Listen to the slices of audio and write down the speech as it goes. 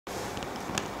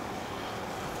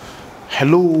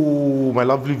Hello, my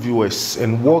lovely viewers,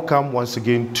 and welcome once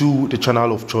again to the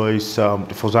channel of choice, the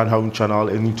Fauzan Harun channel.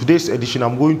 And in today's edition,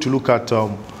 I'm going to look at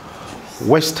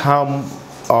West Ham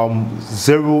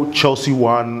 0, Chelsea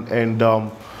 1, and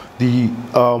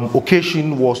the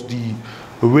occasion was the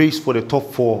race for the top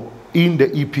 4 in the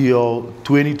EPL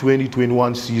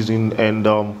 2020-21 season, and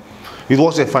it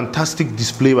was a fantastic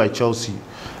display by Chelsea.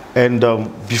 And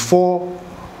before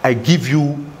I give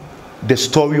you the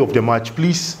story of the match,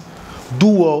 please do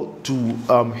well to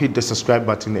hit the subscribe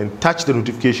button and touch the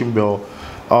notification bell.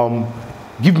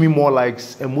 Give me more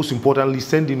likes, and most importantly,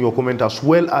 send in your comment, as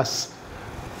well as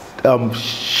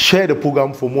share the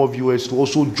program for more viewers to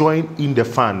also join in the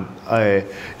fun.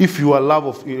 If you are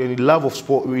in love of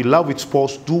sport, we love with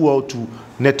sports, do well to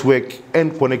network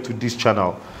and connect with this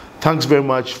channel. Thanks very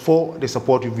much for the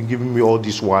support you've been giving me all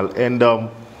this while. And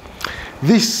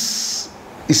this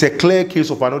is a clear case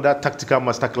of another tactical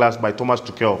masterclass by Thomas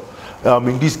Tuchel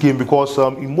in this game, because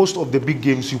in most of the big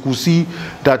games you could see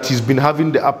that he's been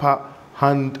having the upper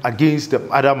hand against the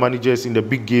other managers in the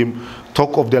big game.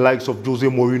 Talk of the likes of Jose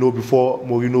Mourinho before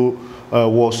Mourinho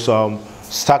was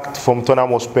sacked from Tottenham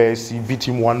Hotspur. He beat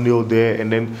him 1-0 there,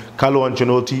 and then Carlo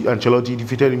Ancelotti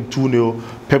defeated him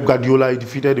 2-0. Pep Guardiola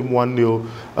defeated him 1-0.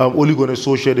 Ole Gunnar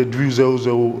Solskjaer, they drew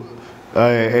 0-0,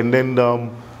 and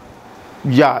then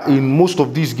yeah, in most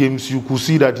of these games you could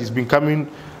see that he's been coming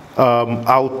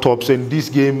out tops, and this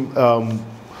game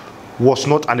was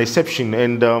not an exception.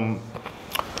 And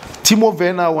Timo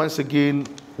Werner once again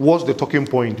was the talking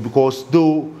point, because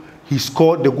though he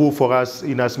scored the goal for us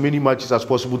in as many matches as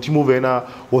possible, Timo Werner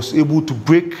was able to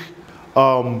break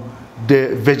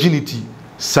the virginity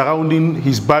surrounding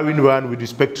his barren run with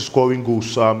respect to scoring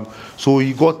goals. So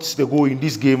he got the goal in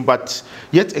this game, but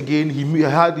yet again he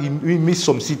missed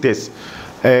some sitters.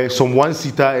 Some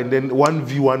one-seater and then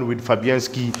 1v1 with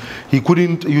Fabianski. He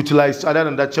couldn't utilize. Other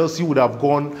than that, Chelsea would have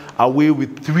gone away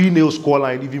with 3-0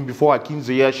 scoreline even before Hakim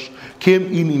Ziyech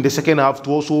came in the second half to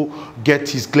also get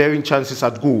his glaring chances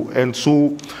at goal. And so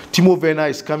Timo Werner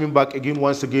is coming back again,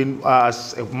 once again,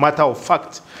 as a matter of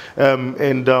fact.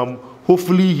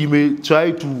 Hopefully he may try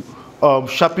to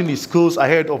sharpen his skills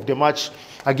ahead of the match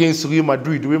against Real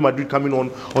Madrid. Real Madrid coming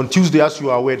on Tuesday, as you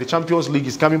are aware. The Champions League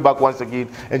is coming back once again,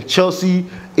 and Chelsea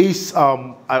is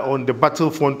on the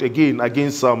battlefront again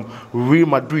against Real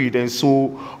Madrid. And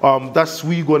so that's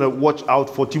we're gonna watch out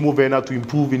for Timo Werner to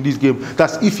improve in this game.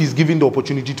 That's if he's given the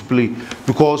opportunity to play,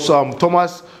 because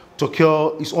Thomas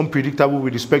Tuchel is unpredictable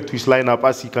with respect to his lineup,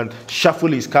 as he can shuffle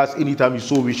his cards anytime he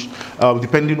so wish,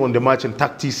 depending on the match and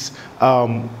tactics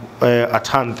at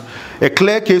hand. A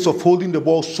clear case of holding the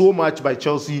ball so much by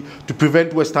Chelsea to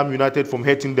prevent West Ham United from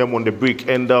hitting them on the break.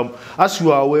 And as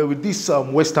you are aware, with this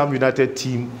West Ham United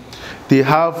team, they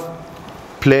have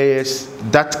players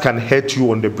that can hurt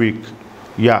you on the break.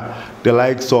 Yeah, the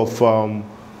likes of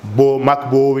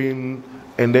Mark Bowen,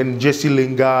 and then Jesse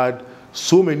Lingard.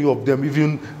 So many of them,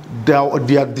 even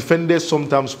their defenders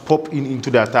sometimes pop into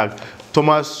the attack.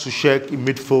 Thomas Soucek in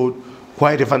midfield,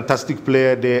 quite a fantastic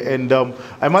player there. And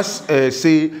I must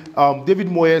say, David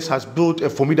Moyes has built a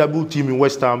formidable team in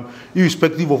West Ham,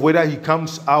 irrespective of whether he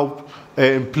comes out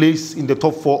and plays in the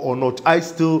top 4 or not. I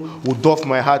still would doff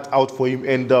my heart out for him.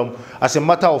 And as a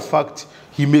matter of fact,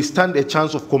 he may stand a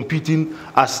chance of competing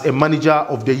as a Manager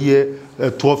of the Year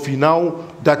trophy. Now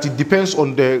that it depends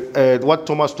on what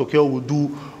Thomas Tuchel will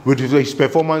do with his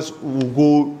performance, will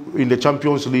go in the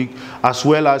Champions League, as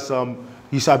well as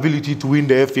his ability to win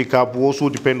the FA Cup will also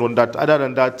depend on that. Other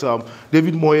than that,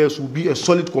 David Moyes will be a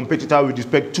solid competitor with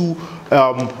respect to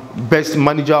Best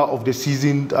Manager of the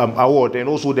Season award, and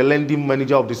also the Lending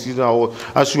Manager of the Season award.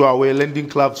 As you are aware, lending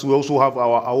clubs, we also have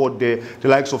our award there. The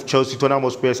likes of Chelsea, Tottenham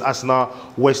Hotspur, Arsenal,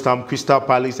 West Ham, Crystal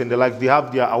Palace, and the like, they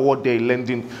have their award there in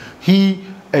lending. He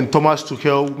and Thomas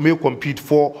Tuchel may compete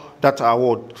for that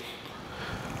award.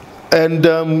 And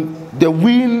the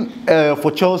win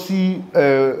for Chelsea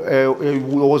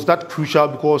was that crucial,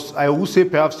 because I would say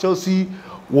perhaps Chelsea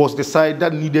was the side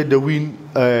that needed the win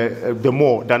the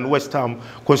more than West Ham,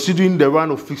 considering the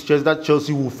run of fixtures that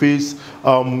Chelsea will face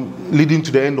leading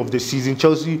to the end of the season.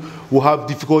 Chelsea will have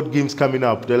difficult games coming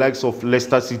up, the likes of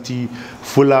Leicester City,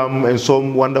 Fulham, and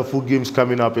some wonderful games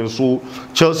coming up. And so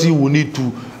Chelsea will need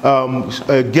to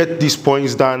get these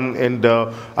points done. And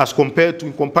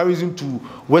in comparison to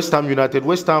West Ham United,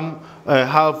 West Ham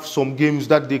have some games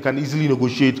that they can easily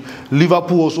negotiate.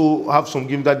 Liverpool also have some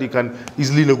games that they can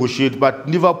easily negotiate, but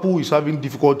Liverpool is having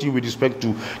difficulty with respect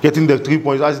to getting the 3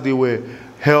 points, as they were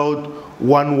held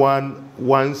 1-1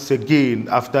 once again.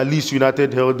 After Leeds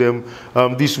United held them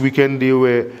this weekend, they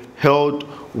were held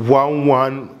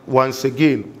 1-1 once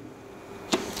again.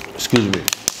 Excuse me.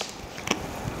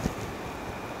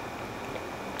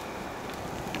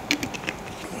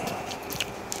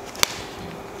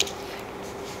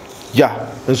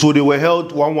 Yeah, and so they were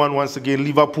held 1-1 once again.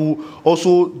 Liverpool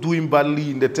also doing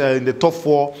badly in the top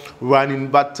four running.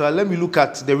 But let me look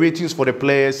at the ratings for the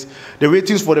players. The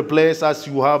ratings for the players, as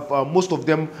you have, most of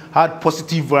them had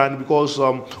positive run because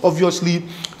obviously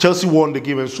Chelsea won the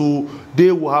game, and so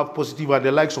they will have positive. And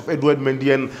the likes of Edouard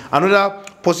Mendy, and another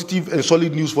positive and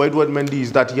solid news for Edouard Mendy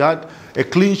is that he had a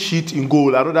clean sheet in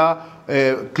goal. Another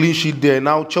clean sheet there.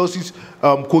 Now Chelsea's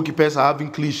goalkeepers are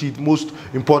having clean sheet. Most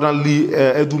importantly,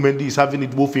 Edu Mendy is having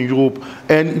it both in Europe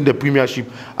and in the Premiership.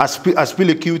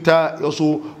 Azpilicueta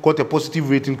also got a positive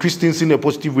rating. Christensen a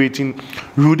positive rating.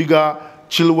 Rudiger,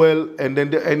 Chilwell, and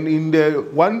then in the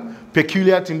one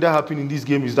peculiar thing that happened in this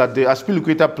game is that the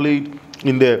Azpilicueta played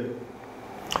in the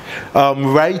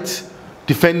right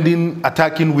defending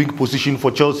attacking wing position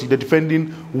for Chelsea. The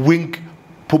defending wing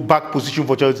back position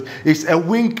for Chelsea. It's a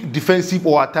wing defensive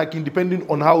or attacking depending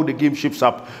on how the game shapes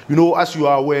up. You know, as you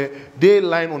are aware, they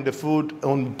line on the field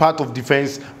on part of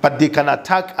defense, but they can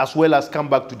attack as well as come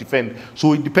back to defend.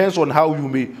 So it depends on how you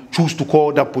may choose to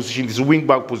call that position. It's a wing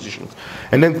back position.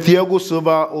 And then Thiago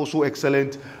Silva also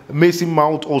excellent. Mason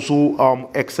Mount also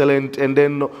excellent. And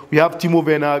then we have Timo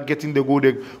Werner getting the goal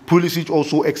there. Pulisic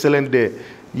also excellent there.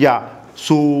 Yeah.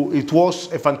 So it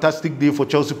was a fantastic day for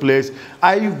Chelsea players.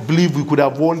 I believe we could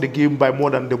have won the game by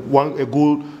more than a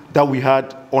goal that we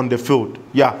had on the field.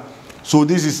 Yeah. So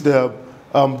this is the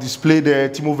display there.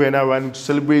 Timo Werner running to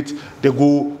celebrate the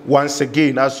goal once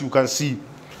again, as you can see.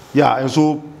 Yeah. And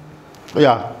so,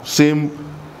 yeah, same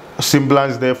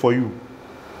semblance there for you.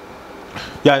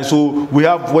 Yeah, and so we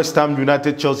have West Ham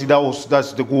United Chelsea.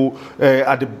 That's the goal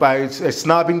by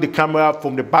snapping the camera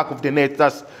from the back of the net.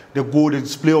 That's the goal, the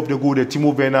display of the goal. The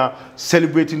Timo Werner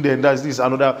celebrating there. And that's this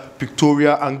another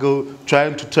pictorial angle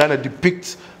trying to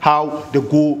depict how the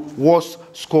goal was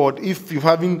scored. If you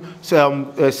haven't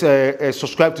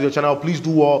subscribed to the channel, please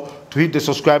do well to hit the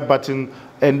subscribe button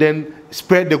and then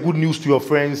spread the good news to your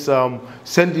friends.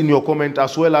 Send in your comment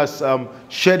as well as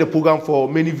share the program for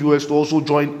many viewers to also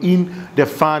join in the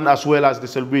fun as well as the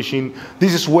celebration.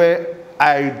 This is where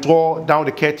I draw down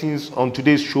the curtains on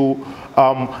today's show.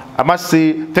 I must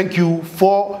say thank you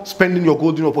for spending your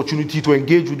golden opportunity to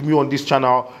engage with me on this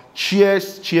channel.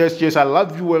 Cheers, cheers, cheers. I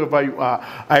love you wherever you are.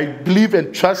 I believe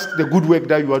and trust the good work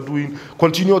that you are doing.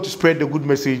 Continue to spread the good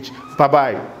message.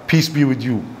 Bye-bye. Peace be with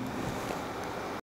you.